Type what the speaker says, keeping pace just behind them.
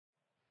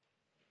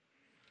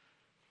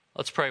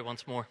Let's pray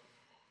once more.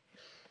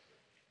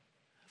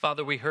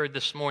 Father, we heard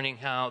this morning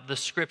how the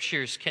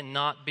Scriptures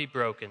cannot be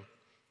broken.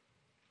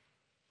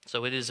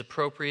 So it is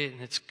appropriate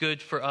and it's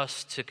good for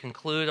us to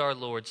conclude our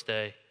Lord's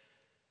Day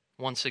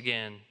once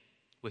again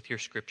with your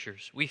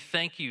Scriptures. We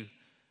thank you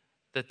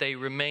that they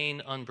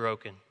remain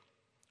unbroken.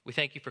 We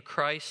thank you for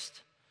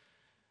Christ.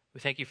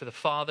 We thank you for the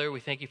Father. We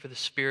thank you for the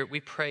Spirit. We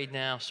pray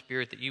now,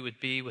 Spirit, that you would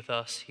be with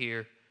us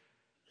here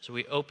as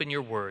we open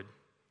your word.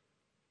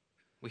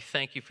 We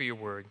thank you for your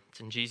word. It's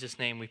in Jesus'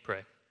 name we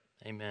pray.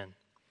 Amen.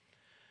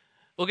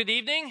 Well, good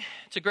evening.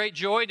 It's a great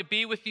joy to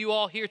be with you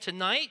all here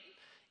tonight.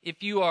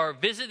 If you are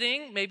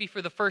visiting, maybe for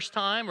the first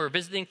time, or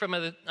visiting from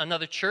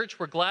another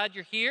church, we're glad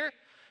you're here.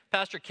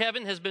 Pastor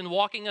Kevin has been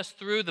walking us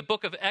through the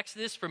book of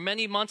Exodus for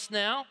many months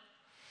now.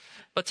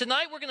 But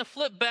tonight we're going to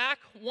flip back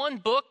one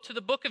book to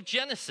the book of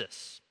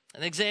Genesis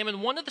and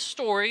examine one of the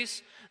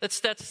stories that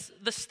sets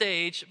the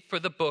stage for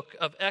the book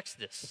of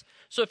Exodus.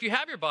 So if you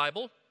have your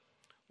Bible,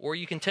 or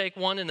you can take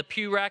one in the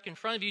pew rack in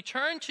front of you,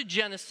 turn to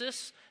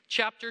Genesis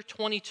chapter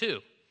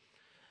 22.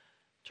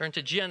 Turn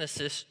to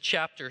Genesis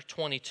chapter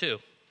 22.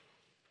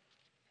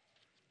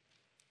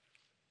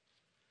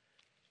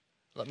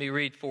 Let me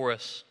read for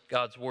us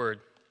God's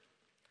word.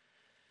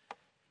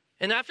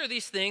 And after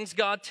these things,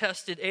 God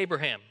tested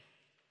Abraham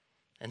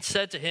and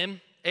said to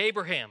him,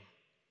 Abraham.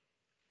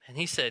 And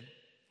he said,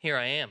 Here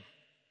I am.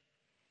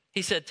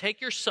 He said,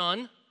 Take your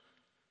son,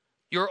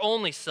 your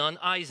only son,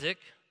 Isaac,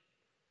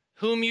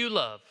 whom you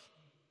love,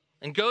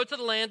 and go to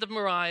the land of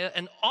Moriah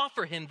and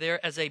offer him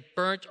there as a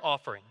burnt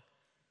offering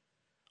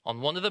on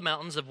one of the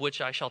mountains of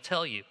which I shall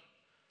tell you.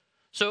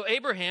 So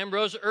Abraham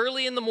rose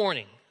early in the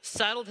morning,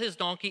 saddled his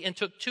donkey, and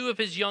took 2 of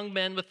his young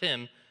men with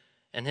him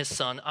and his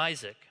son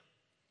Isaac.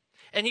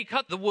 And he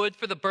cut the wood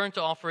for the burnt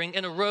offering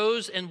and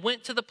arose and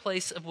went to the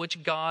place of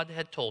which God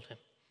had told him.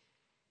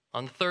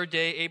 On the 3rd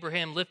day,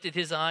 Abraham lifted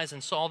his eyes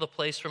and saw the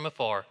place from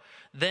afar.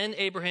 Then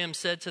Abraham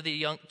said to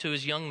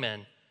his young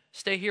men,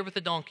 Stay here with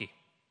the donkey.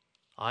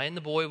 I and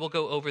the boy will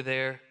go over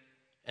there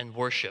and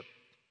worship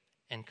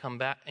and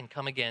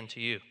come again to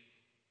you.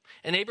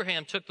 And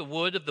Abraham took the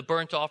wood of the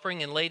burnt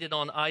offering and laid it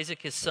on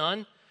Isaac his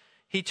son.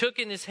 He took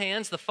in his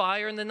hands the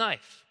fire and the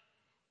knife.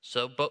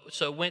 So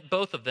went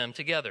both of them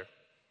together.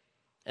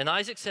 And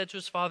Isaac said to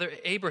his father,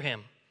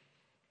 Abraham,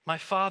 my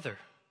father.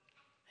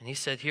 And he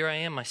said, Here I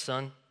am, my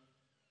son.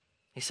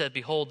 He said,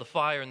 Behold the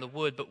fire and the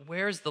wood, but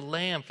where is the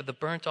lamb for the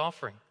burnt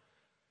offering?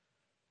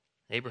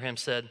 Abraham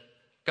said,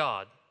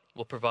 God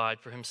will provide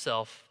for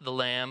himself the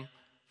lamb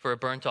for a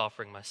burnt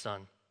offering, my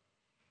son.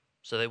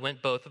 So they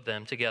went both of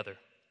them together.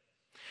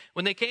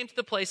 When they came to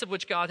the place of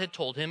which God had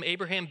told him,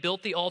 Abraham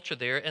built the altar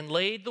there and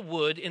laid the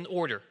wood in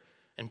order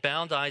and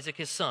bound Isaac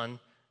his son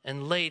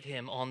and laid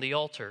him on the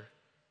altar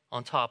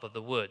on top of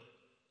the wood.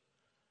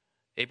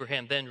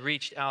 Abraham then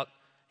reached out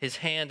his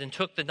hand and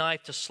took the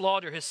knife to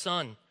slaughter his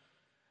son.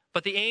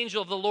 But the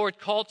angel of the Lord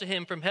called to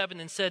him from heaven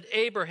and said,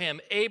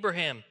 Abraham,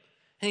 Abraham.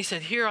 And he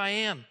said, Here I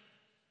am.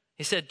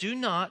 He said, Do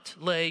not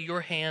lay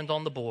your hand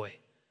on the boy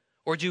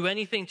or do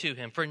anything to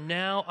him, for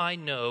now I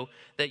know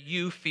that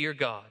you fear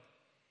God,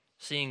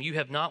 seeing you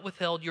have not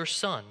withheld your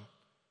son,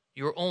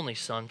 your only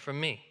son, from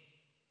me.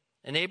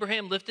 And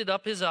Abraham lifted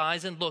up his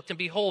eyes and looked, and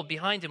behold,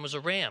 behind him was a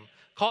ram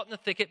caught in the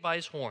thicket by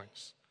his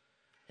horns.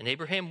 And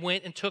Abraham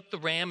went and took the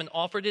ram and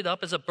offered it up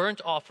as a burnt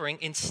offering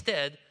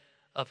instead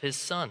of his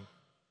son.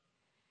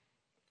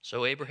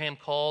 So Abraham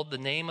called the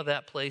name of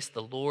that place,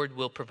 The Lord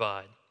Will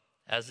Provide.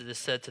 As it is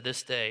said to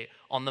this day,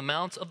 On the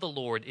mount of the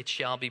Lord it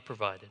shall be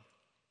provided.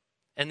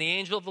 And the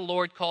angel of the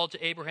Lord called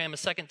to Abraham a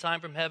second time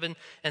from heaven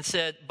and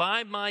said,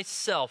 By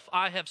myself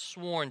I have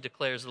sworn,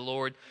 declares the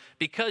Lord,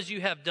 because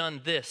you have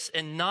done this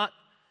and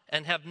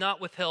have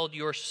not withheld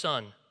your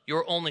son,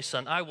 your only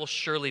son, I will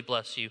surely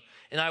bless you,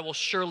 and I will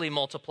surely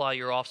multiply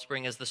your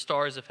offspring as the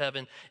stars of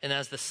heaven and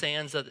as the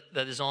sands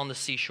that is on the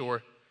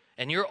seashore.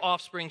 And your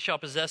offspring shall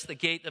possess the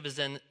gate of his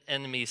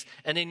enemies,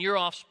 and in your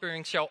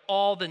offspring shall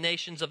all the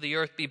nations of the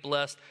earth be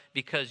blessed,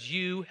 because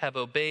you have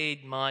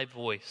obeyed my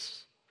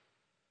voice.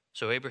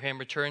 So Abraham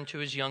returned to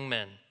his young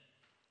men,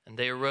 and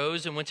they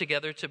arose and went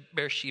together to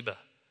Beersheba,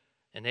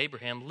 and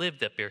Abraham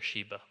lived at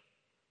Beersheba.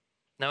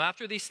 Now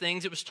after these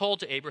things it was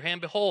told to Abraham,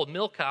 Behold,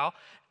 Milcah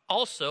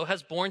also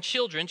has borne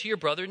children to your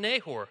brother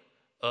Nahor,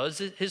 Uz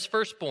his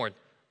firstborn,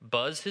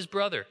 Buz his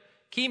brother,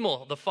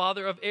 Chemul the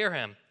father of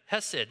Aram,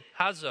 Hesed,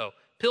 Hazo,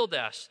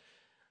 Pildash,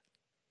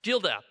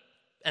 Gildap,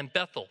 and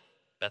Bethel.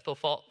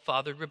 Bethel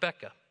fathered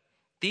Rebekah.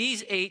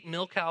 These 8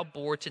 Milcah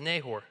bore to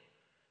Nahor,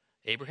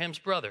 Abraham's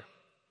brother.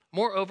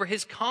 Moreover,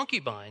 his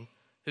concubine,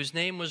 whose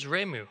name was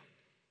Remu,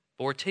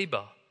 bore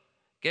Tebah,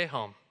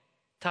 Gaham,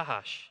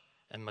 Tahash,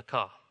 and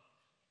Maacah.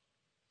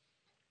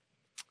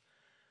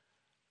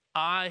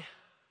 I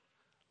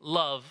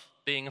love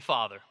being a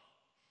father.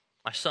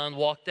 My son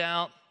walked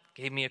out,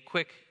 gave me a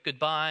quick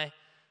goodbye.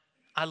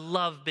 I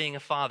love being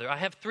a father. I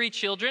have 3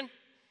 children.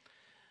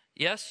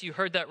 Yes, you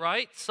heard that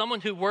right.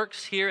 Someone who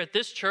works here at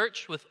this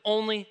church with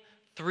only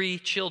 3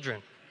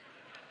 children.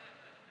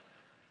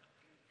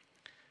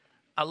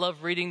 I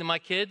love reading to my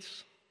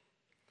kids.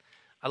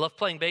 I love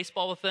playing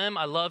baseball with them.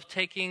 I love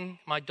taking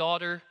my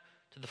daughter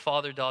to the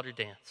father-daughter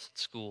dance at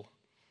school.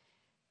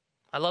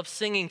 I love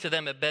singing to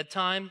them at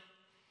bedtime.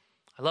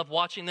 I love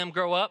watching them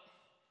grow up.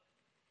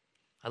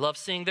 I love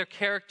seeing their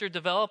character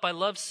develop. I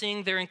love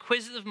seeing their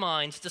inquisitive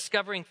minds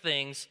discovering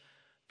things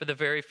for the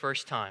very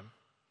first time.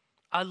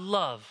 I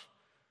love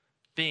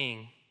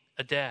being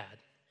a dad.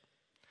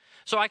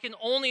 So I can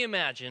only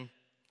imagine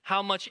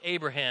how much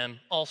Abraham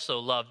also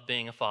loved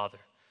being a father.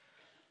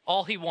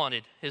 All he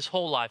wanted his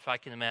whole life, I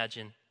can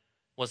imagine,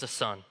 was a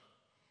son.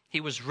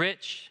 He was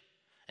rich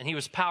and he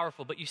was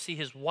powerful, but you see,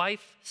 his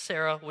wife,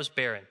 Sarah, was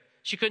barren.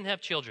 She couldn't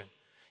have children.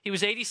 He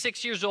was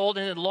 86 years old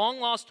and had long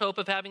lost hope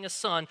of having a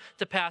son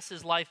to pass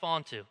his life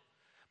on to.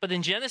 But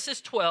in Genesis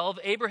 12,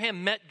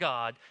 Abraham met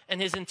God,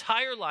 and his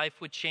entire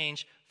life would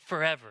change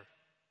forever.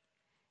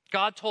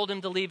 God told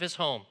him to leave his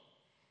home.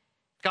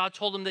 God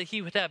told him that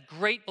he would have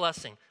great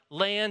blessing,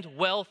 land,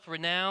 wealth,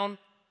 renown,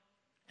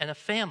 and a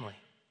family.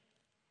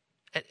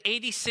 At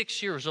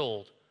 86 years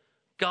old,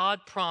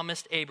 God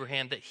promised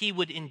Abraham that he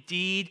would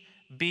indeed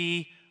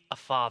be a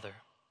father.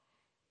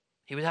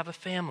 He would have a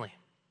family.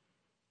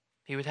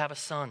 He would have a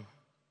son.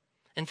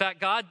 In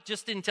fact, God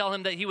just didn't tell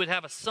him that he would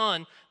have a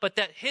son, but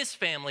that his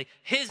family,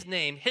 his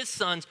name, his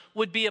sons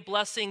would be a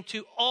blessing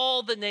to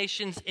all the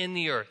nations in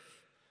the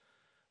earth.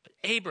 But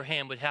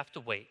Abraham would have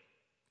to wait.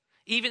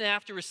 Even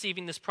after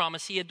receiving this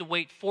promise, he had to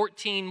wait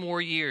 14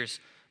 more years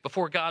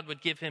before God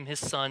would give him his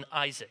son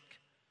Isaac.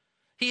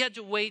 He had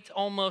to wait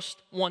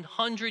almost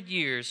 100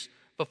 years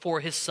before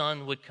his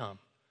son would come.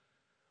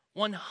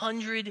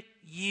 100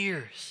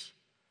 years.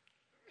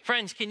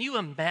 Friends, can you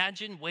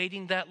imagine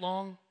waiting that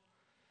long?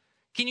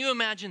 Can you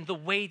imagine the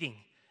waiting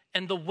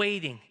and the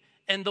waiting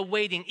and the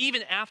waiting,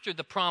 even after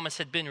the promise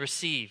had been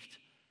received?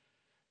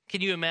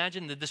 Can you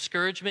imagine the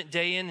discouragement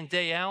day in and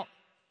day out?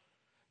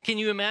 Can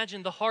you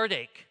imagine the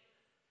heartache?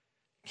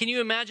 Can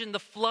you imagine the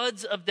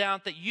floods of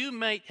doubt that you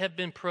might have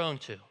been prone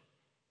to?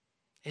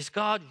 Is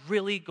God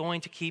really going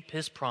to keep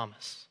his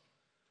promise?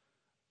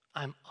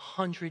 I'm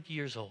 100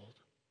 years old.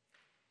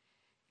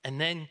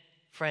 And then,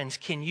 friends,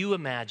 can you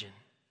imagine,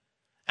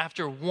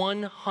 after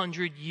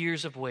 100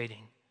 years of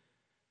waiting,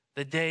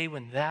 the day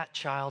when that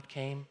child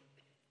came?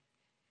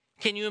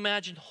 Can you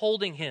imagine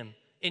holding him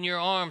in your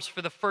arms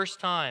for the first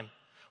time,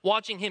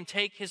 watching him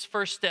take his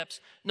first steps,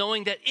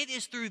 knowing that it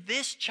is through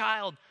this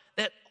child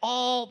that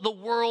all the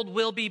world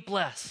will be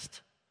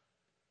blessed?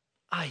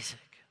 Isaac.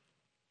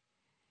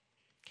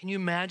 Can you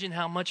imagine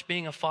how much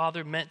being a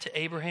father meant to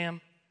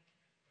Abraham?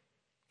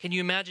 Can you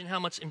imagine how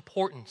much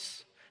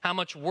importance, how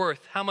much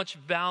worth, how much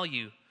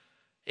value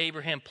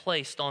Abraham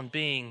placed on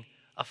being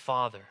a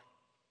father?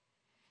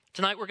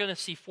 Tonight we're going to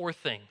see four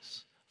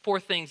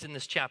things in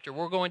this chapter.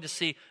 We're going to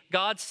see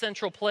God's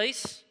central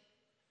place.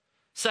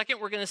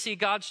 Second, we're going to see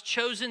God's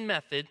chosen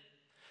method.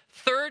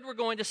 Third, we're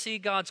going to see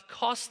God's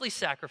costly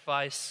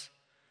sacrifice.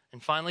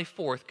 And finally,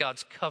 fourth,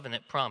 God's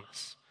covenant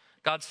promise.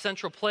 God's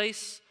central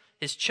place,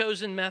 his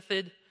chosen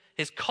method,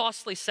 his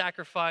costly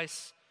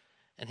sacrifice,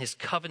 and his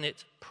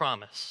covenant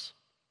promise.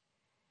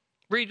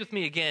 Read with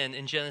me again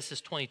in Genesis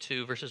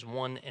 22, verses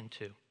 1 and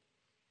 2,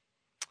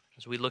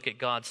 as we look at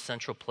God's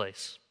central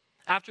place.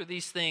 After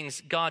these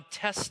things, God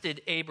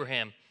tested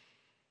Abraham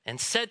and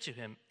said to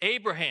him,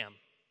 Abraham.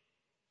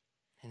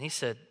 And he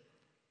said,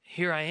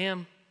 here I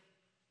am.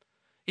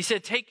 He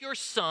said, take your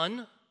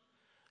son,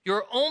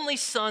 your only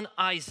son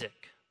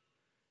Isaac,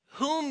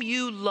 whom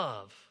you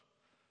love,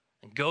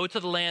 and go to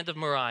the land of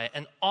Moriah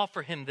and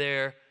offer him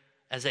there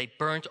as a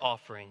burnt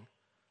offering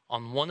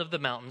on one of the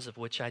mountains of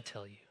which I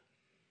tell you.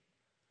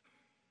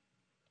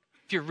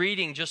 If you're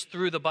reading just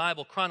through the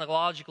Bible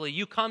chronologically,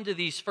 you come to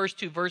these first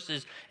two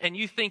verses and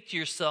you think to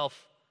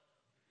yourself,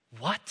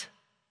 what?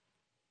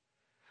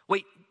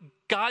 Wait,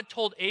 God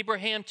told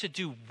Abraham to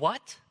do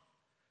what?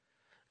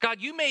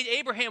 God, you made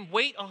Abraham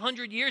wait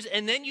 100 years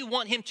and then you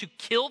want him to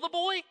kill the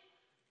boy?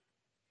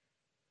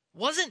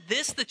 Wasn't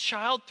this the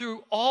child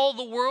through all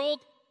the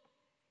world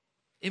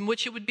in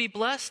which it would be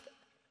blessed?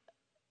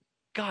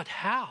 God,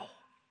 how?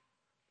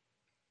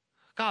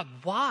 God,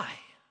 why?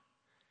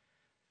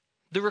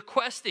 The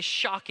request is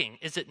shocking,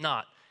 is it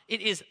not?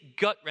 It is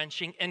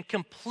gut-wrenching and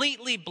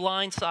completely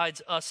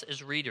blindsides us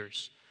as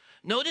readers.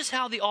 Notice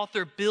how the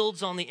author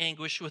builds on the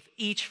anguish with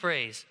each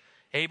phrase.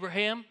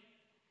 Abraham,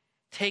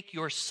 take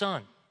your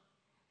son,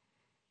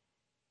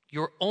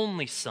 your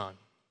only son,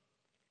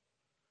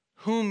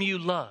 whom you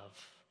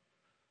love,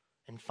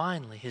 and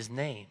finally his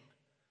name,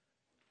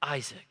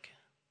 Isaac.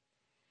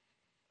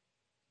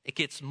 It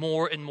gets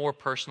more and more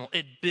personal.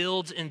 It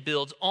builds and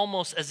builds,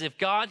 almost as if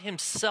God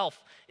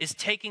himself is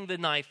taking the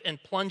knife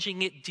and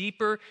plunging it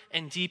deeper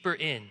and deeper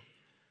in.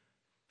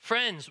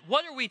 Friends,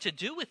 what are we to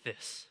do with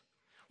this?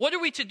 What are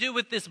we to do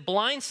with this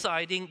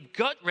blindsiding,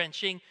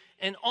 gut-wrenching,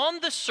 and on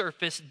the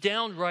surface,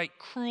 downright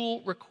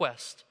cruel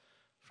request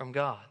from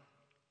God?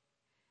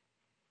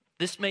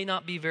 This may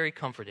not be very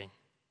comforting,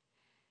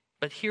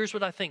 but here's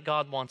what I think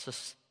God wants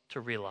us to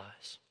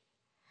realize.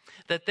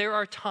 That there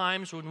are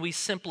times when we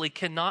simply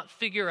cannot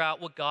figure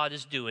out what God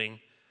is doing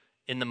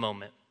in the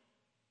moment.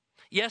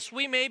 Yes,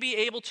 we may be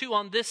able to,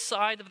 on this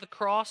side of the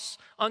cross,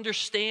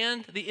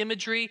 understand the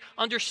imagery,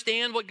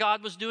 understand what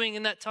God was doing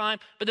in that time.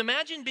 But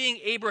imagine being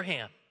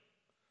Abraham.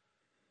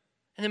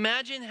 And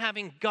imagine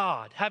having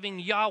God, having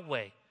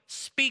Yahweh,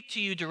 speak to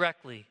you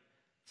directly.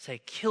 Say,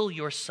 kill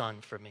your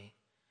son for me.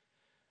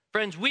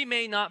 Friends, we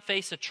may not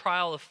face a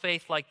trial of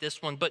faith like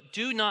this one, but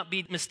do not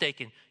be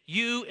mistaken.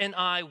 You and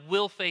I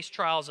will face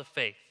trials of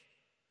faith.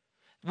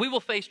 We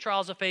will face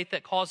trials of faith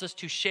that cause us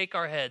to shake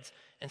our heads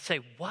and say,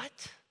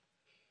 what?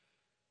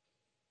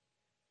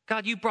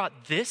 God, you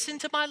brought this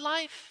into my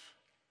life?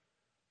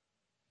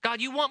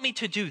 God, you want me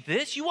to do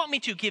this? You want me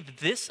to give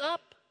this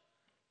up?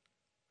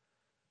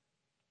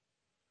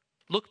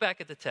 Look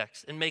back at the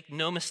text and make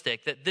no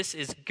mistake that this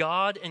is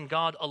God and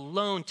God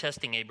alone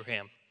testing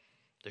Abraham.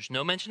 There's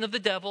no mention of the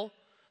devil.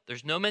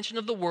 There's no mention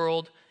of the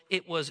world.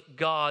 It was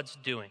God's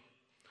doing.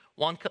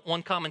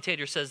 One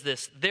commentator says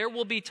this: there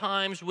will be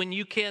times when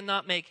you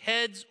cannot make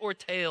heads or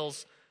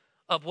tails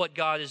of what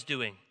God is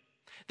doing.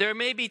 There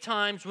may be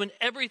times when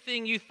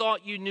everything you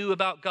thought you knew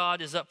about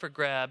God is up for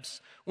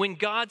grabs, when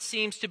God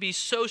seems to be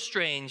so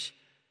strange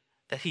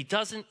that he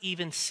doesn't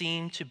even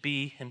seem to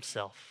be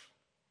himself.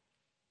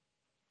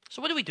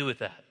 So what do we do with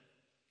that?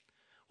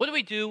 What do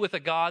we do with a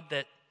God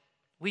that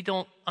we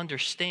don't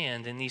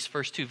understand in these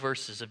first two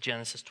verses of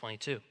Genesis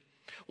 22?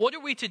 What are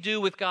we to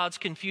do with God's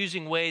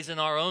confusing ways in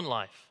our own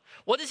life?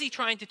 What is he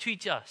trying to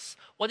teach us?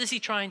 What is he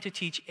trying to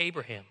teach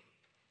Abraham?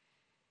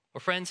 Well,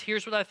 friends,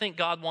 here's what I think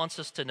God wants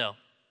us to know.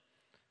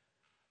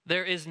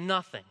 There is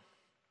nothing,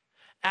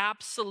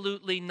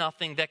 absolutely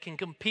nothing that can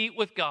compete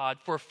with God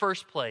for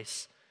first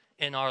place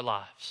in our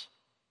lives.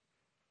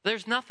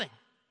 There's nothing.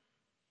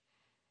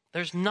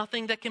 There's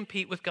nothing that can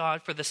compete with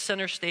God for the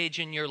center stage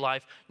in your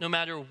life, no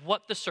matter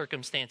what the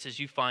circumstances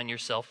you find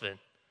yourself in.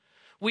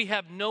 We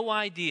have no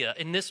idea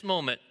in this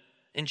moment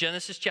in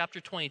Genesis chapter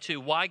 22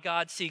 why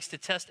God seeks to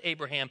test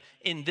Abraham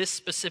in this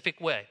specific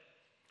way.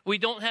 We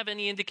don't have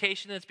any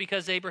indication that it's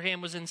because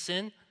Abraham was in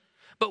sin,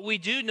 but we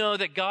do know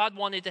that God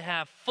wanted to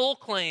have full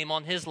claim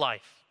on his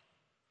life,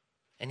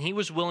 and he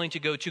was willing to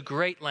go to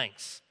great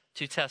lengths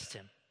to test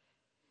him.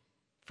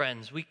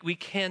 Friends, we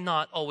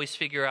cannot always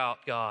figure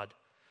out God,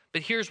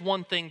 but here's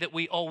one thing that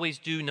we always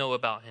do know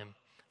about him,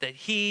 that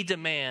he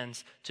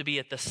demands to be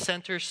at the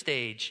center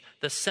stage,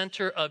 the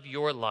center of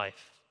your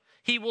life.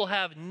 He will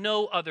have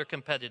no other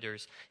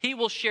competitors. He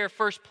will share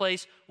first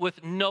place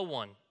with no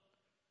one.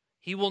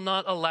 He will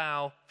not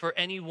allow for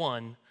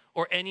anyone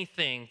or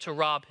anything to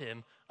rob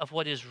him of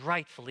what is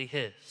rightfully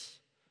his.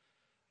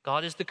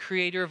 God is the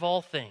creator of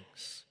all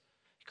things.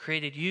 He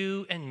created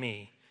you and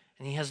me,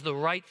 and he has the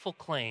rightful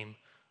claim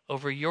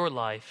over your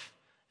life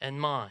and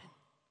mine.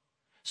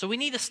 So we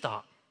need to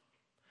stop.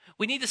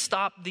 We need to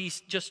stop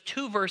these just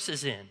two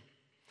verses in,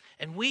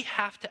 and we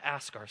have to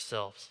ask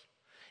ourselves,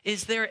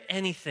 is there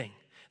anything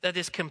that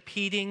is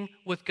competing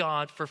with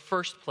God for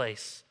first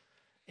place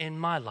in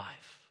my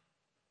life?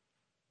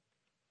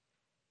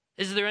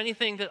 Is there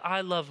anything that I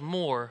love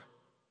more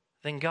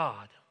than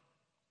God?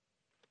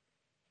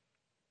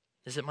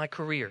 Is it my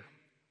career?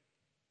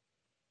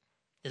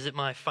 Is it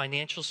my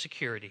financial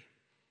security?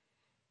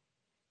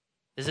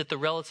 Is it the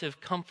relative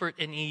comfort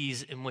and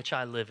ease in which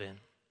I live in?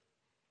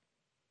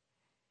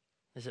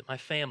 Is it my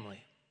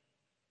family?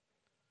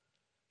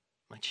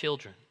 My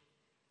children?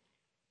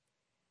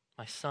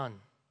 My son?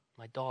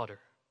 My daughter?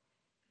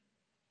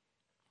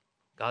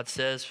 God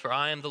says, "For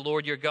I am the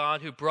Lord your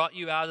God who brought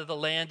you out of the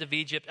land of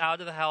Egypt, out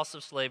of the house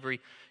of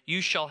slavery.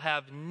 You shall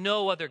have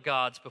no other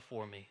gods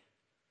before me."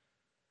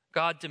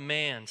 God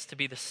demands to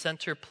be the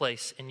center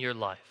place in your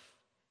life.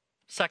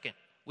 Second,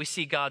 we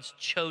see God's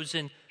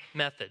chosen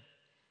method.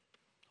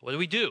 What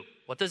do?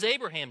 What does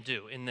Abraham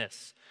do in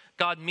this?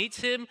 God meets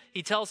him.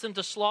 He tells him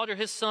to slaughter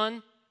his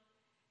son.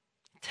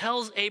 He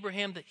tells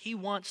Abraham that he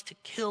wants to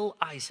kill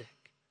Isaac.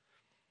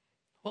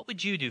 What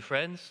would you do,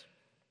 friends?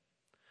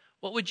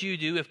 What would you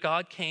do if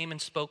God came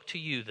and spoke to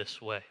you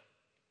this way?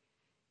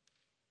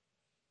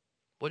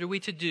 What are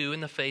we to do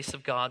in the face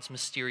of God's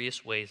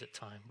mysterious ways at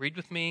times? Read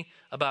with me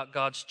about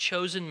God's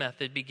chosen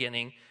method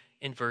beginning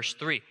in verse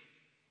 3.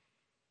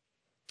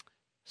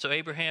 So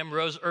Abraham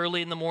rose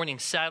early in the morning,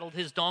 saddled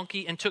his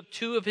donkey, and took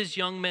 2 of his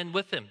young men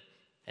with him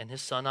and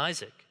his son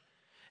Isaac.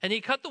 And he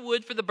cut the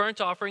wood for the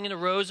burnt offering and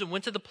arose and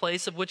went to the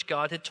place of which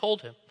God had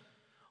told him.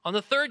 On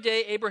the 3rd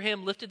day,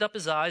 Abraham lifted up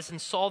his eyes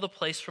and saw the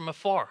place from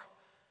afar.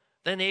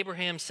 Then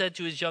Abraham said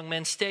to his young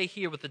men, "Stay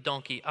here with the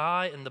donkey.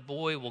 I and the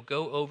boy will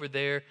go over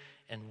there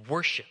and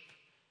worship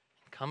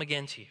and come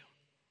again to you."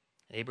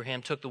 And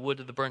Abraham took the wood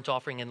of the burnt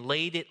offering and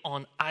laid it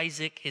on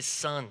Isaac, his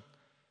son.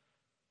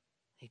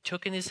 He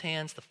took in his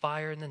hands the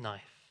fire and the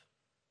knife.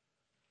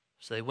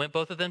 So they went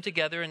both of them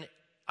together, and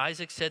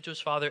Isaac said to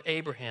his father,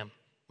 "Abraham,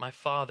 my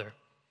father."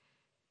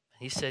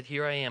 And he said,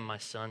 "Here I am, my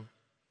son."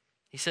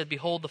 He said,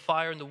 "Behold the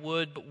fire and the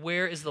wood, but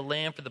where is the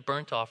lamb for the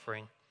burnt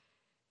offering?"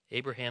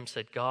 Abraham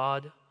said,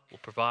 "God will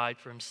provide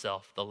for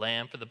himself the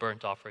lamb for the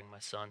burnt offering, my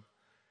son."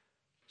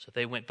 So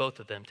they went both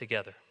of them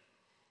together.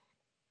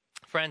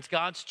 Friends,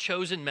 God's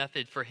chosen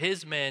method for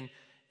his men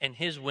and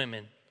his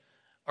women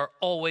are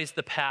always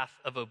the path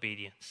of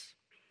obedience,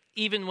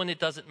 even when it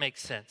doesn't make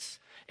sense.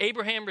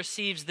 Abraham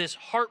receives this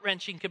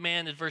heart-wrenching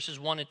command in verses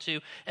 1 and 2.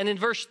 And in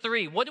verse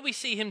 3, what do we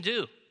see him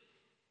do?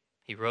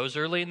 He rose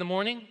early in the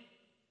morning.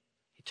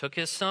 He took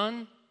his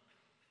son.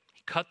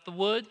 He cut the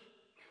wood.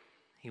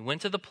 He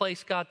went to the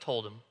place God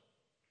told him.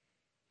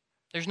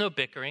 There's no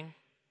bickering.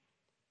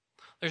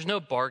 There's no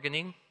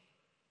bargaining.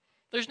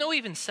 There's no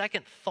even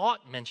second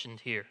thought mentioned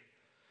here.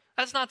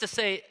 That's not to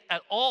say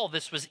at all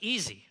this was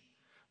easy.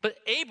 But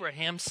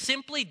Abraham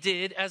simply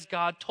did as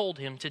God told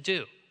him to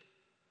do.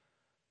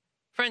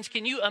 Friends,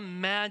 can you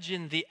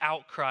imagine the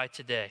outcry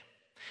today?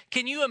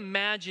 Can you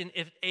imagine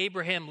if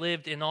Abraham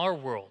lived in our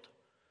world?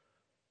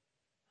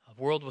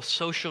 A world with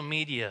social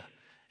media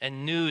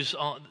and news,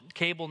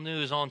 cable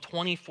news on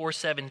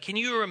 24/7. Can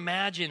you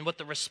imagine what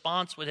the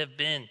response would have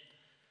been?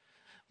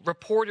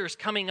 Reporters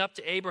coming up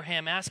to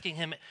Abraham asking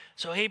him,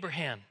 so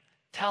Abraham,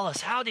 tell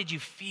us, how did you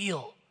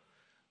feel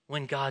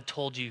when God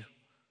told you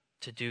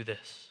to do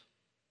this?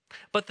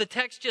 But the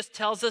text just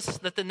tells us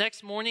that the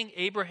next morning,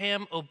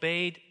 Abraham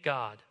obeyed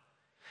God.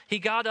 He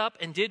got up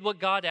and did what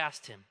God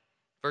asked him.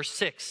 Verse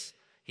 6,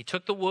 he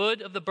took the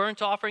wood of the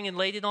burnt offering and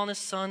laid it on his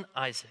son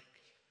Isaac.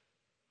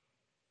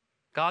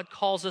 God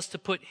calls us to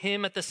put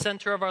him at the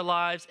center of our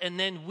lives, and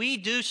then we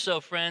do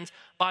so, friends,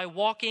 by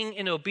walking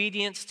in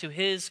obedience to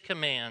his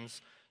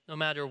commands, no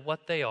matter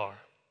what they are.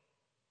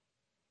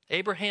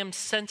 Abraham's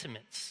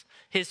sentiments,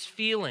 his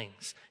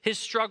feelings, his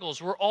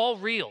struggles were all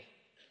real.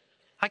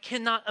 I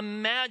cannot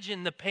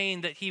imagine the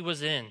pain that he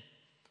was in.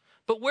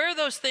 But where are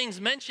those things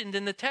mentioned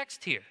in the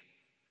text here?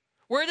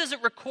 Where does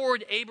it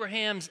record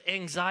Abraham's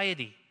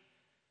anxiety?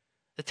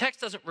 The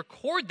text doesn't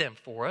record them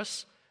for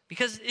us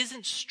because it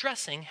isn't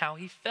stressing how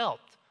he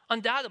felt.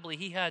 Undoubtedly,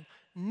 he had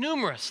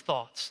numerous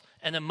thoughts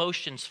and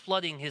emotions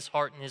flooding his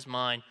heart and his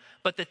mind,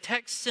 but the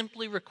text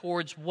simply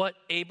records what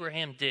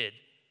Abraham did,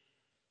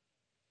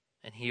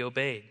 and he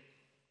obeyed.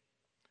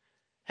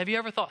 Have you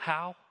ever thought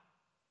how?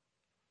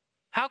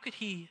 How could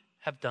he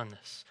have done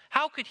this?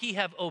 How could he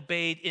have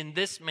obeyed in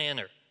this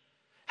manner?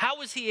 How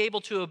was he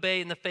able to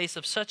obey in the face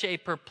of such a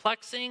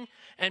perplexing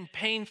and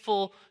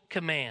painful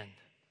command?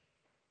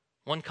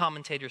 One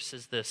commentator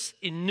says this: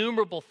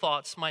 innumerable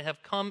thoughts might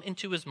have come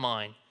into his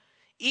mind,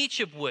 each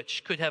of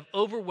which could have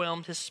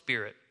overwhelmed his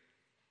spirit.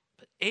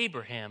 But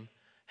Abraham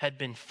had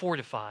been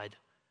fortified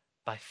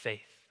by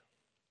faith.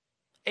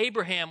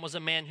 Abraham was a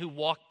man who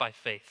walked by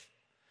faith.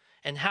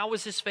 And how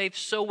was his faith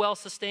so well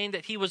sustained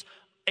that he was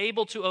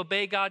able to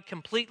obey God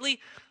completely?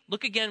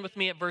 Look again with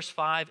me at verse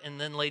 5 and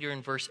then later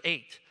in verse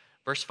 8.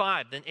 Verse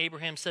 5, then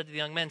Abraham said to the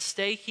young men,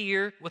 stay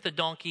here with the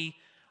donkey.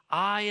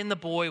 I and the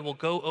boy will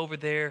go over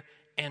there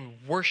and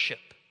worship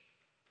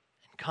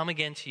and come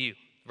again to you.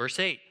 Verse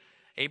 8,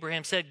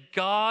 Abraham said,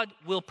 God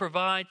will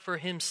provide for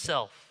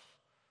himself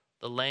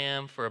the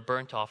lamb for a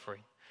burnt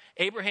offering.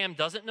 Abraham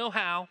doesn't know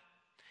how,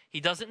 he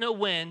doesn't know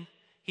when,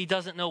 he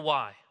doesn't know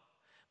why.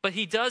 But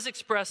he does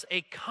express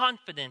a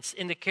confidence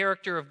in the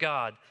character of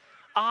God.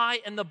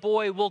 I and the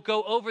boy will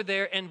go over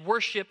there and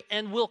worship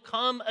and will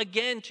come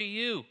again to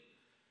you.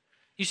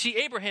 You see,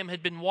 Abraham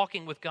had been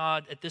walking with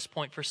God at this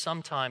point for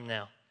some time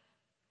now.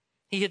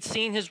 He had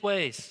seen his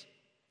ways.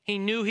 He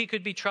knew he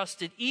could be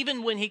trusted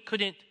even when he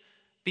couldn't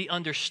be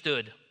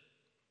understood.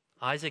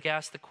 Isaac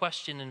asked the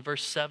question in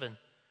verse 7,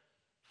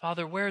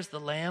 Father, where's the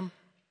lamb?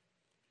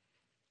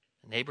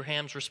 And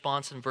Abraham's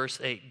response in verse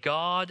 8,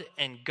 God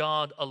and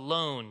God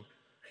alone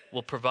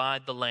will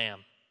provide the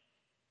lamb.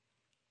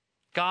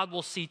 God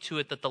will see to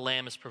it that the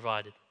lamb is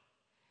provided.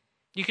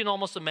 You can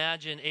almost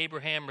imagine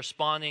Abraham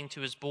responding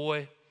to his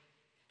boy,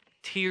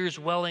 tears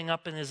welling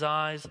up in his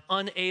eyes,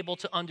 unable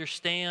to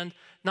understand,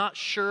 not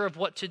sure of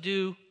what to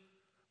do,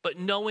 but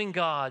knowing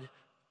God,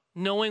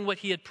 knowing what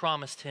he had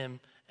promised him,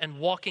 and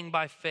walking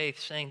by faith,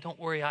 saying, don't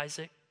worry,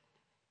 Isaac.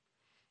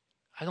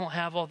 I don't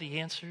have all the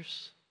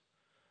answers.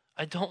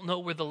 I don't know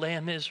where the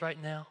lamb is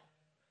right now.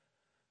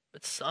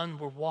 But son,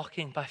 we're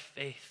walking by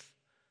faith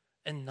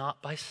and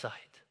not by sight.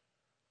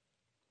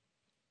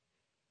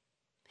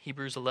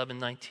 Hebrews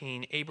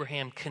 11:19,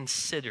 Abraham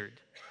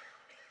considered,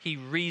 he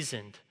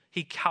reasoned,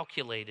 he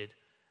calculated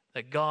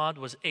that God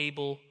was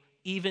able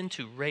even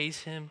to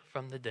raise him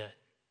from the dead.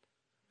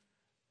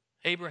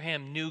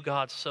 Abraham knew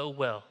God so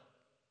well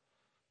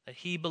that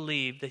he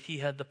believed that he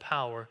had the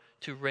power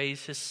to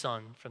raise his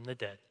son from the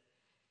dead.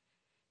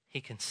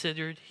 He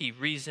considered, he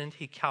reasoned,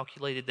 he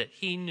calculated that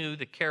he knew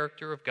the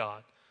character of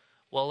God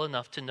well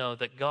enough to know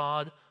that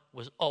God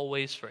was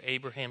always for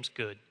Abraham's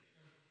good.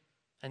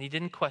 And he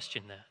didn't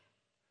question that.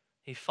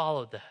 He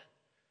followed that.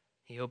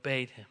 He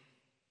obeyed him.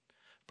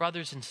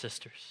 Brothers and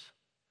sisters,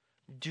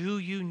 do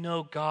you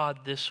know God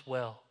this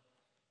well?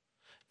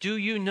 Do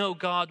you know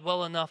God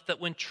well enough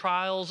that when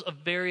trials of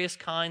various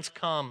kinds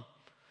come,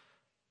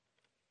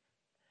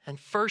 and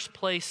first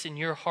place in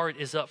your heart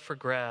is up for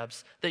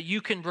grabs, that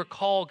you can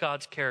recall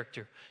God's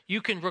character,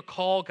 you can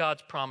recall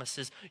God's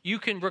promises, you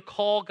can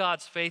recall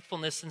God's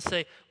faithfulness and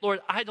say, Lord,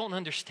 I don't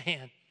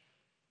understand.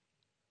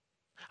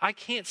 I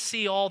can't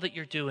see all that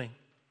you're doing,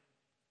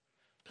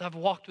 but I've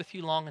walked with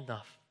you long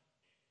enough.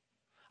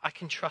 I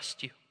can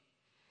trust you.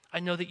 I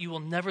know that you will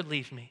never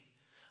leave me.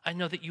 I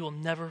know that you will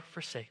never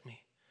forsake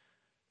me.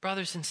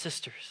 Brothers and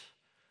sisters,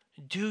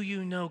 do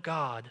you know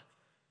God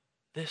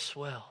this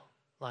well,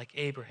 like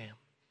Abraham?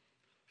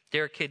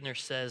 Derek Kidner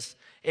says,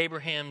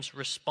 Abraham's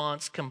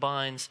response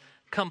combines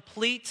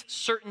complete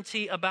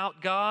certainty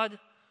about God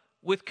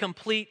with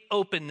complete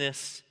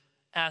openness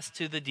as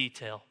to the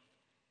detail.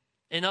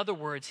 In other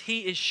words,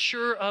 he is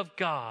sure of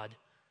God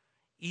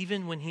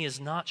even when he is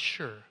not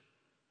sure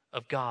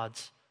of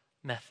God's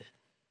method.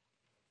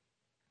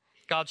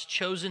 God's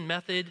chosen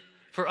method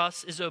for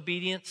us is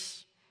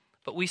obedience,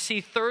 but we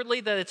see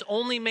thirdly that it's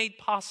only made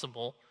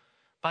possible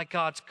by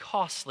God's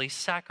costly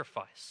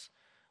sacrifice.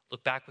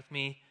 Look back with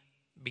me,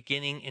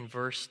 beginning in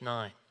verse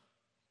 9.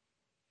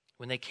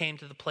 When they came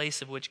to the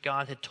place of which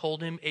God had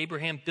told him,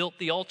 Abraham built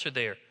the altar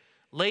there,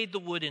 laid the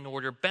wood in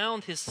order,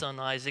 bound his son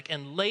Isaac,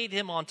 and laid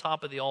him on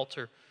top of the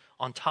altar,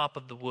 on top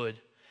of the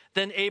wood.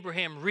 Then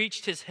Abraham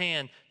reached his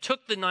hand,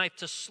 took the knife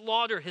to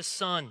slaughter his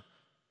son.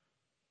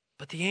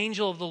 But the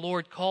angel of the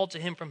Lord called to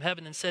him from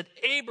heaven and said,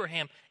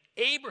 Abraham,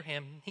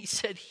 Abraham. He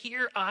said,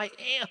 Here I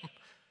am.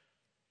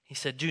 He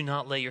said, Do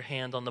not lay your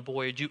hand on the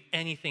boy or do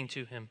anything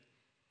to him.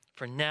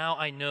 For now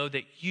I know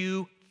that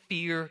you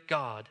fear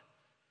God,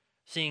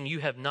 seeing you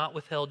have not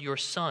withheld your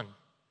son,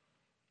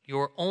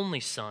 your only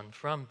son,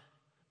 from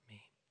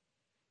me.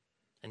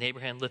 And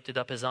Abraham lifted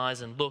up his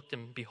eyes and looked,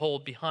 and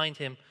behold, behind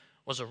him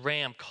was a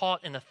ram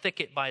caught in a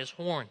thicket by his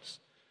horns.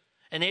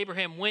 And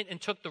Abraham went and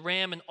took the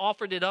ram and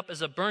offered it up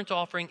as a burnt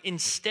offering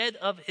instead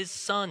of his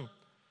son.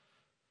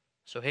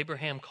 So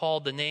Abraham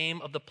called the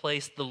name of the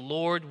place, The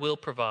Lord Will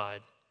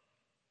Provide.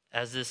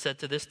 As it is said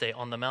to this day,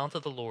 On the mount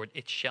of the Lord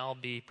it shall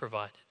be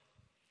provided.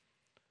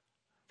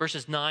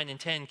 Verses 9 and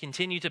 10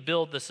 continue to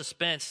build the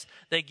suspense.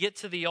 They get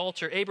to the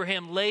altar.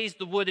 Abraham lays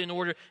the wood in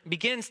order and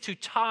begins to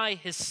tie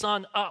his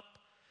son up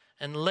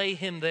and lay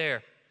him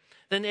there.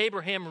 Then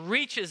Abraham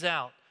reaches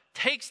out,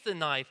 takes the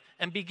knife,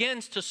 and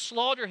begins to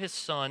slaughter his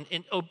son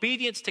in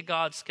obedience to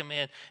God's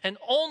command. And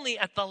only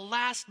at the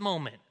last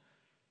moment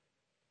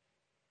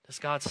does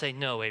God say,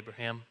 No,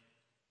 Abraham,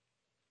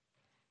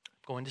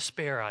 I'm going to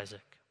spare Isaac.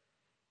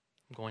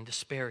 I'm going to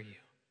spare you.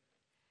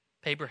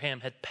 Abraham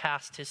had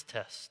passed his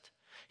test.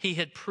 He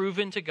had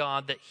proven to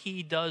God that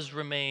he does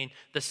remain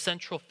the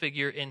central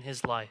figure in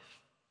his life,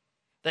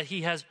 that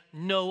he has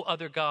no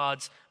other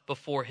gods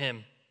before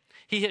him.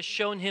 He has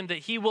shown him that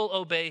he will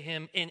obey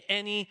him in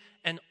any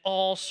and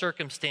all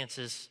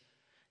circumstances.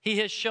 He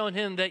has shown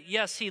him that,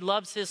 yes, he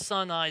loves his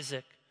son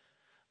Isaac,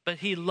 but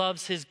he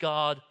loves his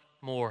God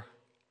more.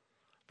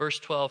 Verse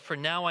 12, For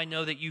now I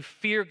know that you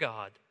fear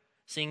God,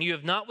 seeing you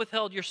have not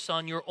withheld your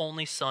son, your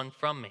only son,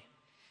 from me.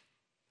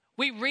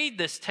 We read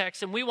this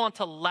text and we want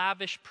to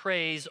lavish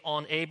praise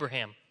on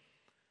Abraham.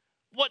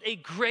 What a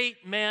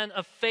great man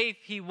of faith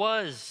he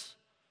was.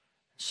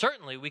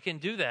 Certainly we can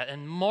do that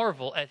and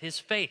marvel at his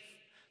faith.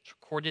 It's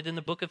recorded in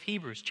the book of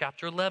Hebrews,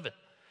 chapter 11.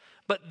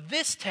 But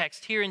this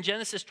text here in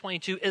Genesis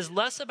 22 is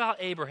less about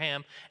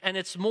Abraham and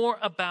it's more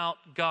about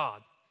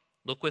God.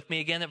 Look with me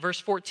again at verse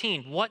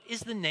 14. What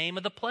is the name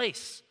of the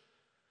place?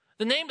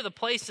 The name of the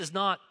place is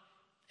not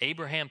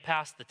Abraham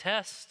passed the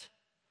test.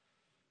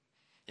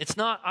 It's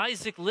not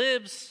Isaac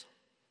lives.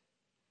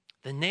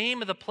 The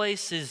name of the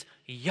place is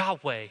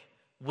Yahweh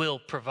will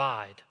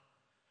provide.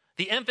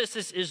 The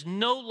emphasis is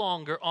no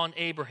longer on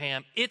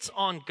Abraham, it's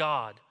on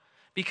God.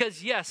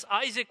 Because yes,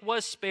 Isaac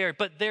was spared,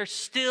 but there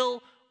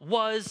still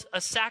was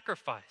a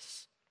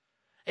sacrifice.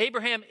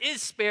 Abraham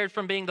is spared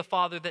from being the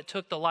father that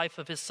took the life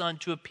of his son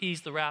to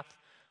appease the wrath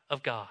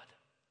of God.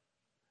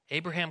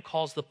 Abraham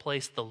calls the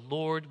place The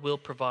Lord Will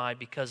Provide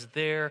because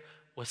there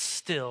was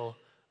still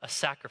a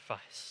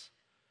sacrifice.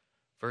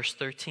 Verse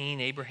 13,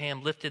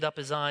 Abraham lifted up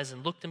his eyes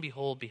and looked, and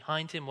behold,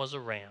 behind him was a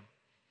ram.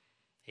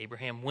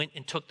 Abraham went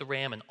and took the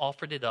ram and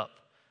offered it up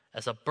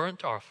as a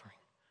burnt offering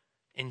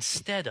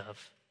instead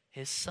of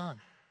his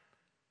son.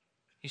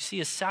 You see,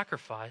 a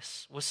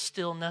sacrifice was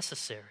still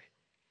necessary.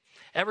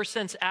 Ever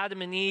since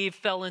Adam and Eve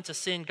fell into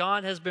sin,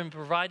 God has been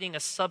providing a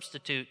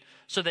substitute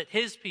so that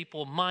his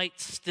people might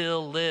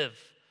still live.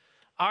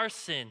 Our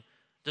sin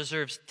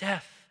deserves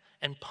death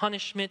and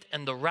punishment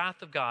and the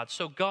wrath of God.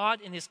 So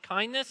God, in his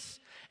kindness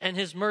and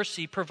his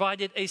mercy,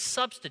 provided a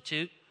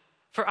substitute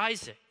for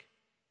Isaac.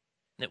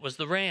 And it was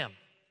the ram.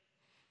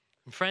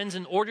 And friends,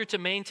 in order to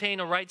maintain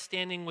a right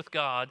standing with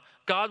God,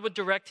 God would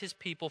direct his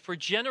people for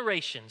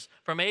generations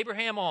from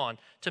Abraham on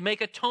to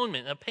make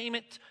atonement, a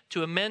payment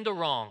to amend a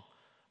wrong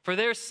for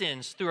their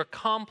sins through a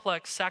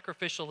complex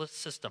sacrificial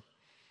system.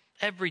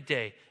 Every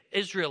day,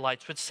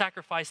 Israelites would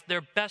sacrifice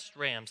their best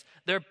rams,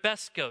 their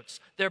best goats,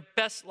 their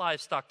best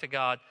livestock to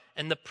God,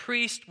 and the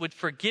priest would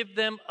forgive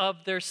them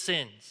of their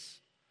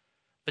sins.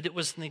 But it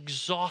was an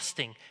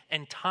exhausting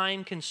and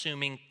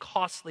time-consuming,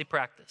 costly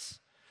practice.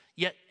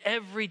 Yet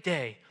every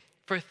day,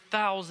 for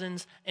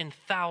thousands and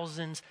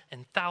thousands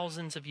and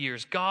thousands of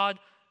years,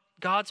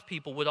 God's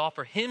people would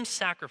offer him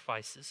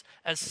sacrifices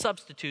as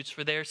substitutes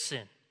for their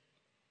sin.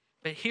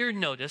 But here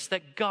notice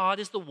that God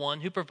is the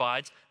one who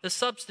provides the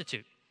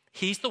substitute.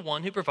 He's the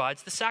one who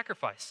provides the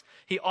sacrifice.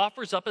 He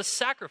offers up a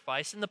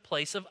sacrifice in the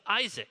place of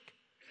Isaac.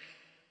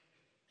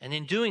 And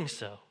in doing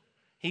so,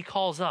 he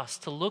calls us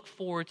to look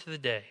forward to the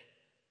day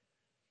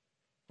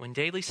when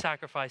daily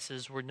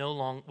sacrifices would no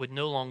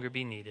longer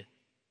be needed.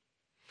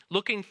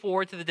 Looking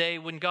forward to the day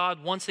when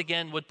God once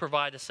again would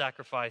provide a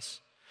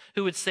sacrifice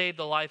who would save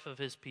the life of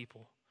his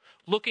people.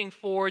 Looking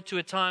forward to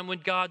a time when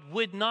God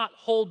would not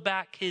hold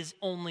back his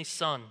only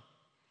son,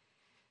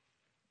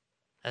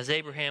 as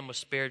Abraham was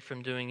spared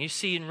from doing. You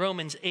see, in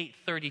Romans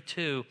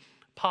 8:32,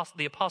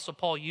 the Apostle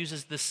Paul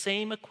uses the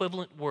same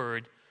equivalent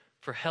word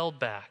for held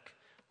back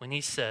when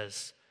he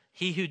says,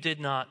 he who did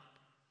not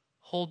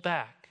hold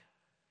back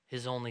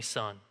his only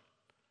son,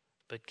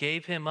 but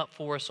gave him up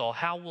for us all,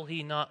 how will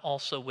he not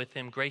also with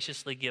him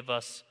graciously give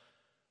us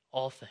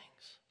all things?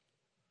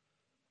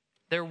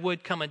 There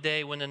would come a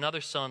day when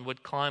another son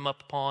would climb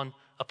up upon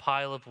a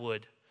pile of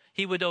wood.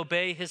 He would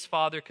obey his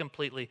father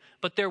completely,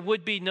 but there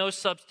would be no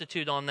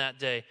substitute on that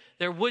day.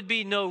 There would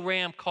be no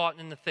ram caught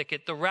in the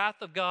thicket. The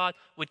wrath of God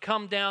would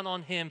come down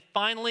on him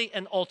finally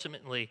and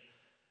ultimately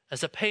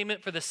as a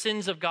payment for the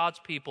sins of God's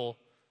people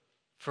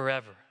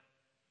forever.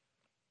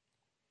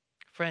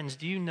 Friends,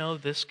 do you know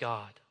this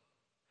God?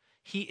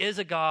 He is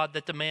a God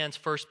that demands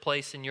first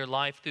place in your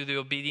life through the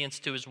obedience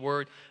to his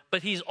word,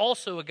 but he's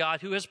also a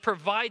God who has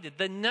provided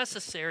the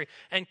necessary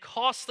and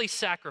costly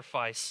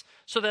sacrifice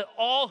so that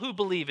all who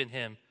believe in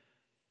him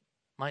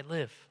might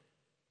live.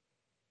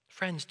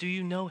 Friends, do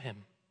you know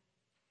him?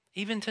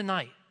 Even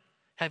tonight,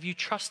 have you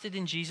trusted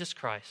in Jesus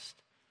Christ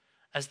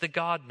as the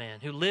God-man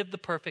who lived the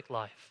perfect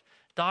life,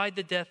 died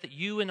the death that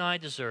you and I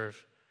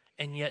deserve,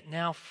 and yet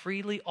now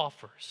freely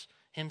offers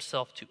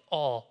himself to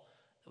all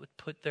that would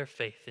put their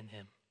faith in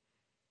him,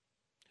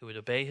 who would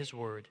obey his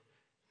word,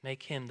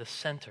 make him the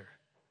center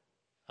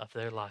of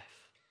their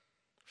life?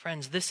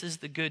 Friends, this is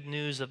the good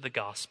news of the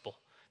gospel,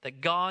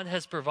 that God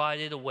has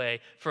provided a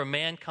way for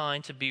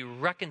mankind to be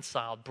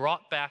reconciled,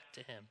 brought back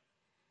to him.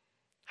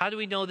 How do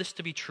we know this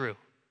to be true?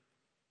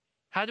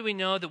 How do we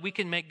know that we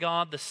can make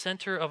God the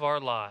center of our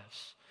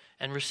lives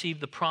and receive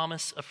the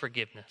promise of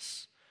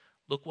forgiveness?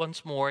 Look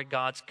once more at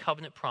God's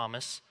covenant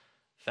promise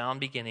found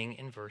beginning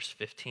in verse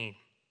 15.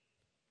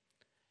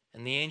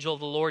 And the angel of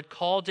the Lord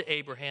called to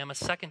Abraham a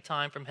second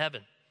time from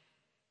heaven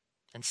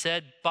and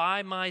said,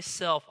 by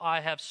myself I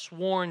have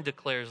sworn,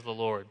 declares the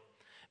Lord,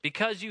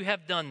 because you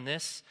have done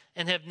this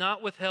and have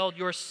not withheld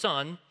your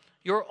son,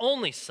 your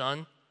only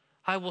son,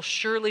 I will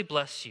surely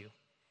bless you.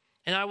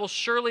 And I will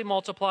surely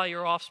multiply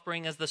your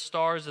offspring as the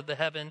stars of the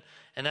heaven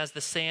and as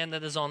the sand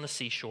that is on the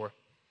seashore.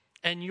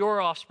 And your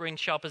offspring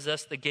shall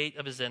possess the gate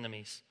of his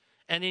enemies.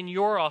 And in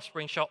your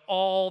offspring shall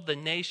all the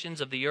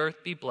nations of the earth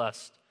be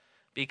blessed,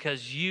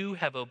 because you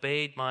have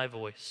obeyed my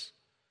voice.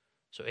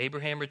 So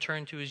Abraham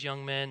returned to his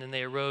young men, and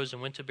they arose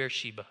and went to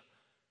Beersheba.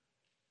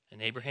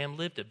 And Abraham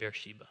lived at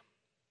Beersheba.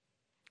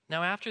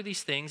 Now after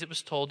these things it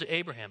was told to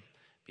Abraham,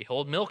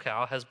 behold,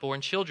 Milcah has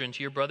borne children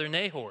to your brother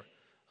Nahor.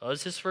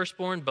 Uz his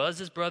firstborn, Buz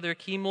his brother,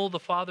 Kemuel the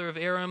father of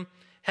Aram,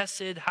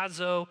 Hesed,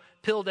 Hazo,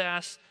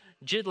 Pildas,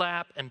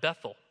 Jidlap, and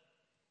Bethel.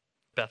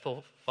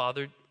 Bethel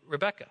fathered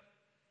Rebekah.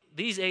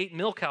 These 8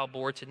 Milcah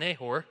bore to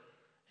Nahor,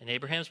 and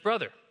Abraham's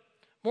brother.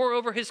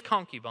 Moreover, his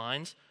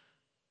concubines,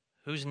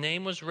 whose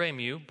name was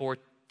Remu, bore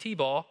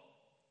Tebal,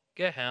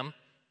 Gehem,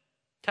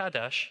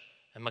 Tadesh,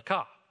 and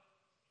Maacah.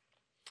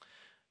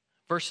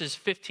 Verses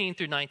 15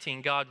 through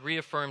 19, God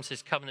reaffirms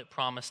his covenant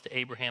promise to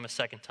Abraham a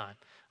second time.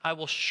 I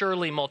will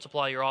surely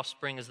multiply your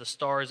offspring as the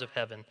stars of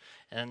heaven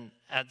and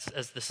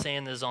as the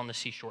sand that is on the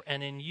seashore.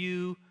 And in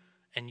you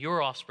and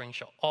your offspring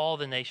shall all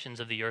the nations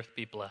of the earth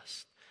be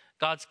blessed.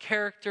 God's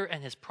character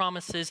and his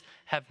promises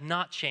have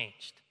not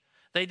changed.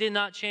 They did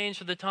not change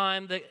from the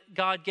time that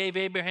God gave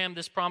Abraham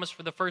this promise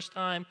for the first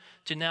time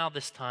to now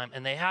this time.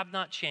 And they have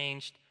not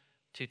changed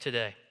to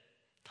today.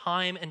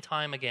 Time and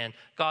time again,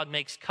 God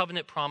makes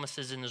covenant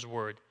promises in his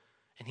word.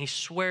 And he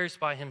swears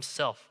by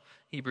himself,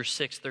 Hebrews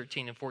 6,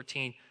 13 and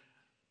 14.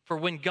 For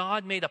when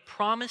God made a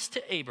promise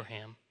to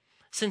Abraham,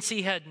 since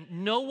he had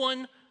no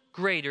one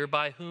greater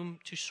by whom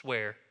to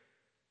swear,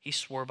 he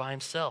swore by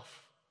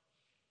himself,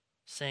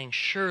 saying,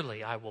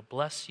 surely I will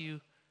bless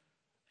you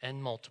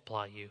and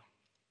multiply you.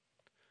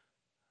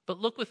 But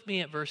look with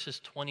me at verses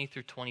 20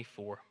 through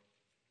 24.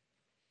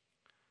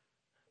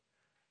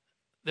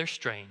 They're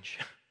strange.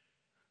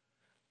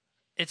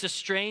 It's a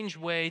strange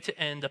way to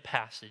end a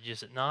passage,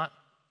 is it not?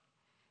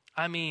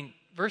 I mean,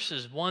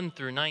 verses 1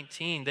 through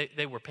 19,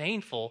 they were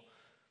painful,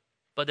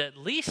 but at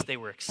least they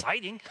were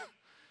exciting.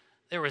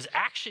 There was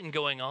action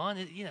going on.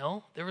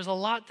 There was a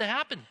lot to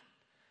happen.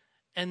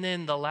 And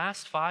then the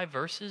last 5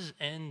 verses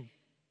end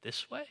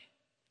this way.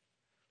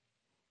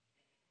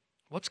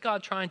 What's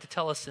God trying to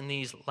tell us in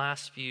these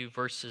last few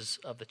verses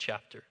of the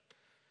chapter?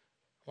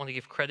 I want to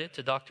give credit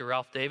to Dr.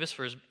 Ralph Davis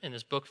in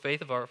his book,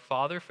 Faith of Our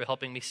Father, for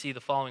helping me see the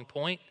following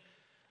point.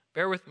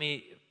 Bear with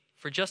me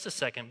for just a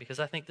second because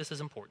I think this is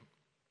important.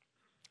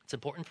 It's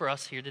important for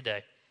us here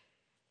today.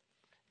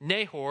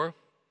 Nahor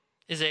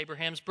is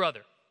Abraham's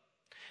brother.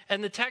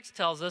 And the text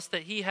tells us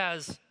that he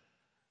has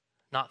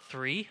not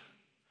 3,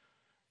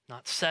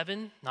 not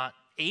 7, not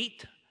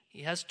 8.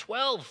 He has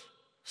 12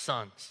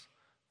 sons,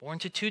 born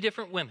to 2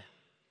 different women.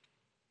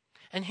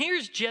 And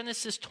here's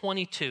Genesis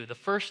 22, the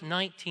first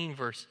 19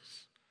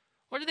 verses.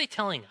 What are they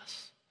telling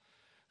us?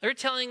 They're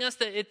telling us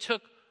that it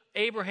took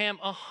Abraham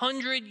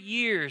 100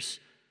 years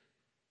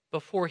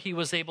before he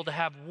was able to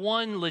have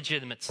one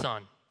legitimate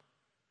son.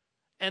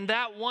 And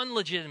that one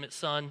legitimate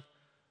son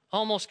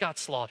almost got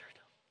slaughtered.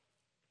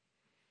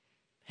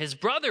 His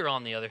brother,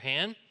 on the other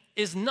hand,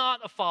 is not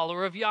a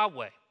follower of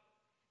Yahweh.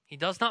 He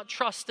does not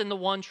trust in the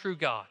one true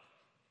God.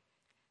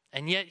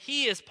 And yet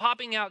he is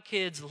popping out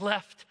kids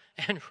left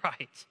and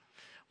right,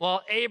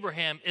 while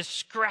Abraham is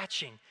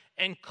scratching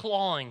and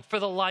clawing for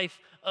the life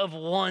of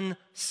one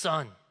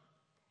son.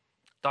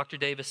 Dr.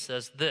 Davis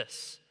says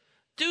this: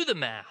 do the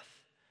math.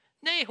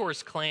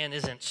 Nahor's clan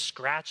isn't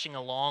scratching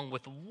along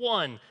with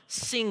one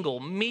single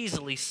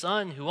measly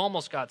son who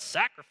almost got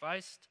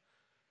sacrificed.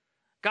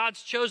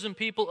 God's chosen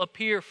people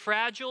appear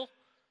fragile,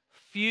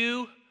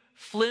 few,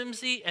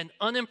 flimsy, and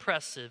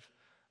unimpressive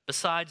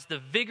besides the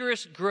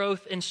vigorous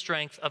growth and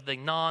strength of the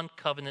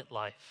non-covenant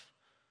life.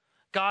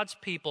 God's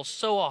people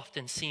so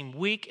often seem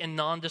weak and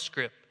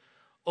nondescript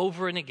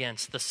over and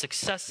against the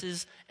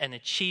successes and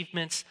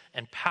achievements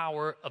and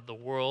power of the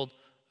world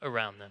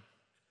around them.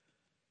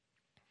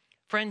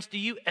 Friends, do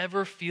you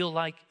ever feel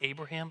like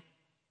Abraham?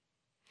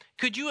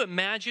 Could you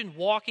imagine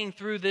walking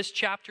through this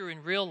chapter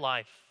in real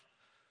life,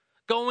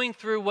 going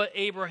through what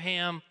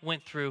Abraham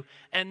went through,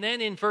 and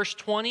then in verse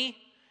 20,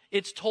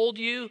 it's told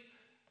you,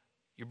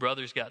 your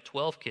brother's got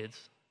 12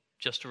 kids.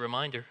 Just a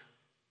reminder.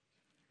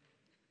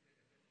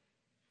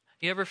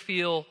 You ever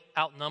feel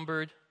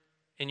outnumbered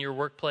in your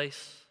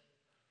workplace?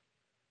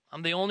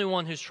 I'm the only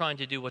one who's trying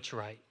to do what's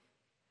right.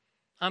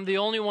 I'm the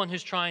only one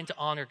who's trying to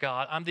honor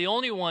God. I'm the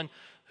only one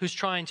who's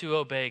trying to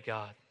obey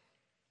God.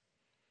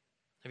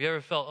 Have you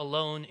ever felt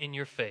alone in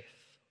your faith?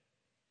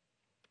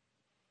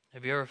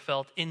 Have you ever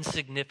felt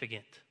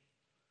insignificant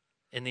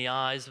in the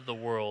eyes of the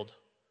world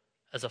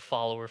as a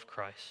follower of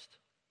Christ?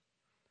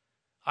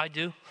 I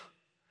do.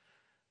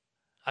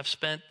 I've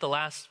spent the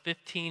last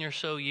 15 or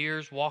so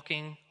years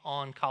walking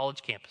on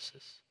college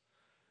campuses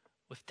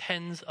with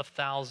tens of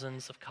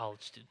thousands of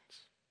college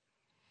students.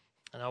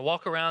 And I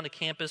walk around a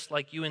campus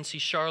like UNC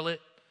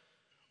Charlotte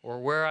or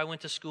where I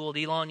went to school at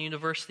Elon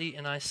University,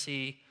 and I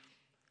see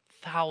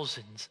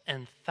thousands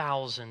and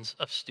thousands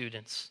of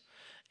students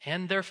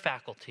and their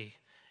faculty,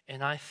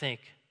 and I think,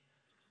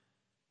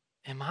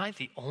 am I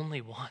the only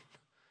one?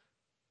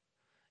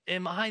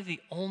 Am I the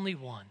only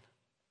one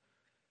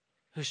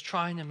who's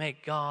trying to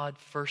make God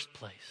first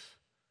place,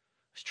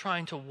 who's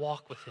trying to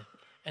walk with him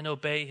and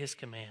obey his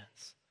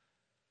commands?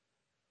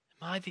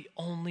 Am I the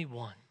only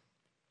one?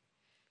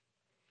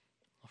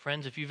 Well,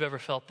 friends, if you've ever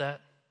felt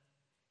that,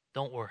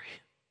 don't worry.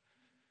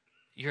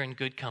 You're in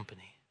good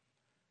company.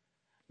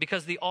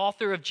 Because the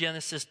author of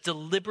Genesis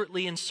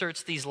deliberately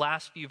inserts these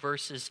last few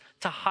verses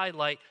to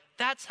highlight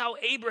that's how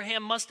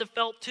Abraham must have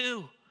felt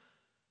too.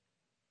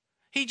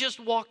 He just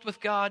walked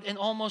with God and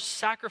almost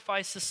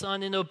sacrificed his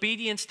son in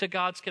obedience to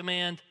God's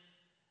command.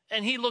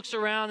 And he looks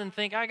around and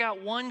thinks, I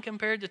got 1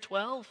 compared to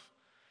 12?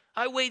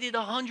 I waited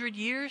 100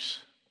 years?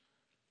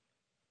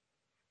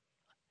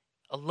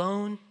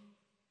 Alone,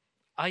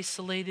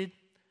 isolated,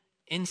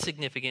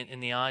 insignificant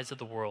in the eyes of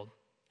the world.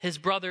 His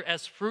brother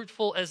as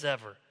fruitful as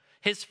ever.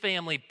 His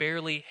family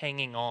barely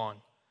hanging on.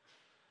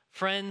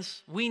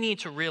 Friends, we need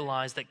to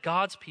realize that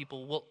God's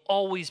people will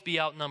always be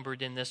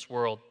outnumbered in this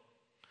world.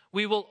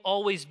 We will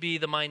always be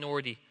the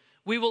minority.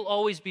 We will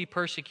always be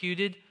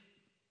persecuted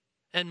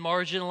and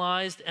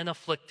marginalized and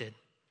afflicted.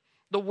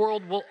 The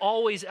world will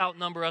always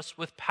outnumber us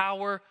with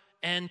power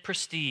and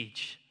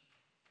prestige.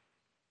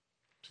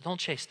 So don't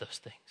chase those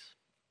things.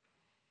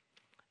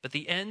 But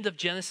the end of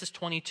Genesis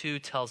 22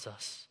 tells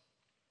us,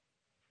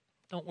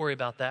 don't worry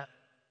about that.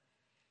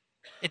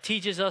 It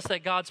teaches us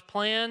that God's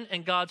plan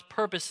and God's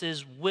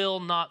purposes will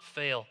not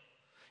fail.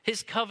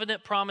 His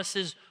covenant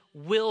promises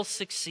will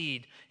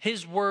succeed.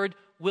 His word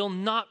will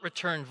not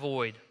return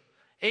void.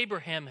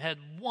 Abraham had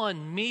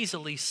 1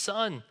 measly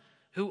son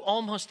who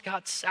almost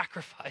got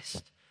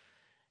sacrificed.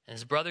 And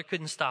his brother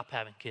couldn't stop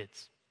having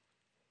kids.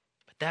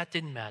 But that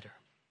didn't matter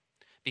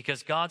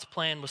because God's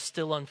plan was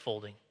still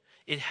unfolding.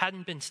 It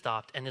hadn't been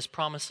stopped, and his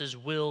promises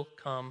will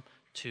come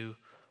to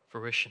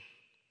fruition.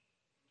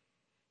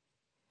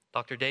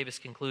 Dr. Davis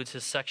concludes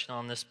his section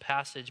on this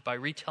passage by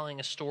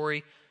retelling a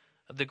story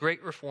of the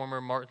great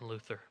reformer Martin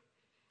Luther,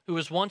 who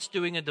was once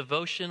doing a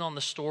devotion on the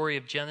story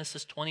of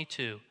Genesis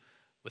 22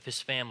 with his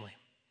family.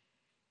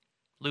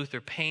 Luther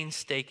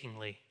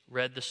painstakingly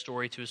read the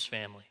story to his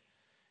family,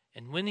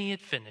 and when he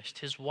had finished,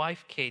 his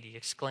wife Katie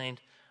exclaimed,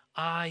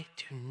 I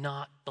do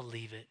not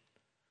believe it.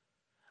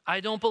 I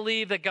don't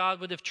believe that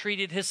God would have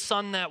treated his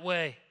son that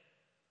way.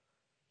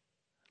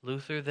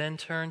 Luther then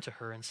turned to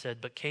her and said,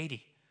 but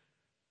Katie,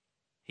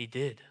 he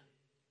did.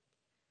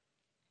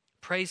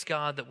 Praise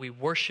God that we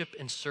worship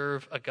and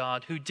serve a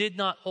God who did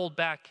not hold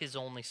back his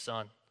only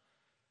son,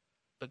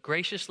 but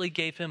graciously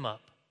gave him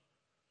up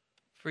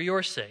for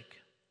your sake,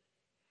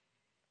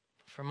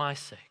 for my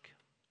sake.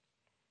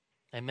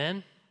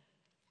 Amen.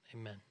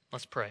 Amen.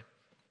 Let's pray.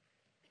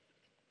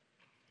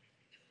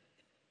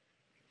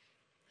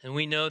 And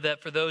we know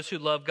that for those who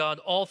love God,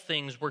 all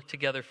things work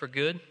together for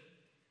good,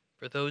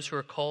 for those who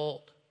are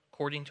called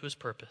according to his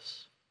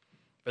purpose.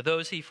 For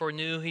those he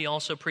foreknew, he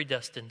also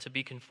predestined to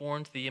be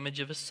conformed to the image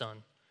of his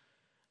Son,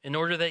 in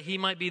order that he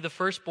might be the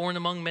firstborn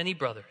among many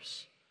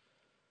brothers.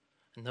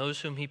 And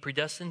those whom he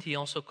predestined, he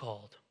also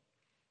called.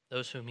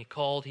 Those whom he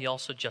called, he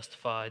also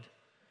justified.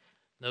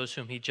 Those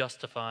whom he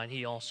justified,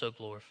 he also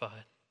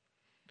glorified.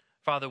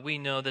 Father, we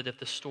know that if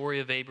the story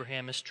of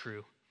Abraham is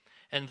true,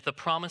 and if the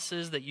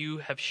promises that you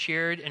have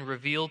shared and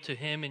revealed to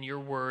him in your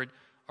word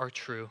are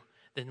true,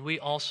 then we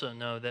also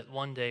know that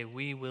one day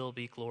we will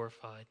be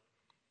glorified.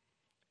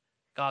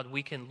 God,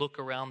 we can look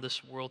around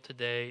this world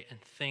today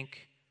and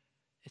think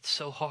it's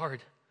so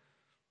hard.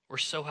 We're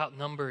so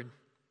outnumbered.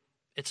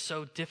 It's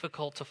so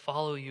difficult to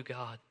follow you,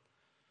 God.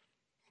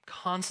 I'm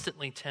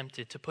constantly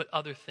tempted to put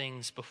other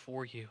things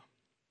before you.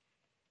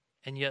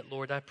 And yet,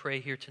 Lord, I pray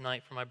here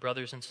tonight for my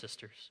brothers and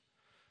sisters.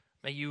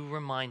 May you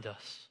remind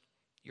us,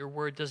 your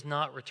word does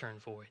not return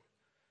void.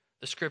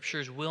 The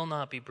scriptures will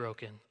not be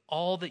broken.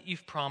 All that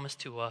you've promised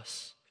to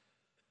us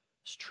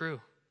is true,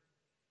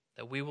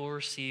 that we will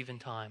receive in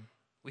time.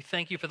 We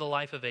thank you for the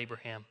life of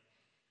Abraham.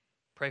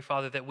 Pray,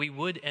 Father, that we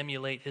would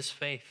emulate his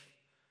faith,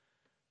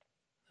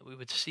 that we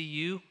would see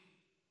you,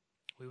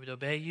 we would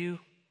obey you,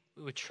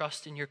 we would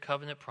trust in your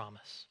covenant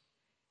promise.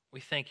 We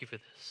thank you for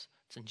this.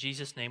 It's in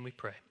Jesus' name we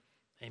pray.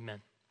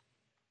 Amen.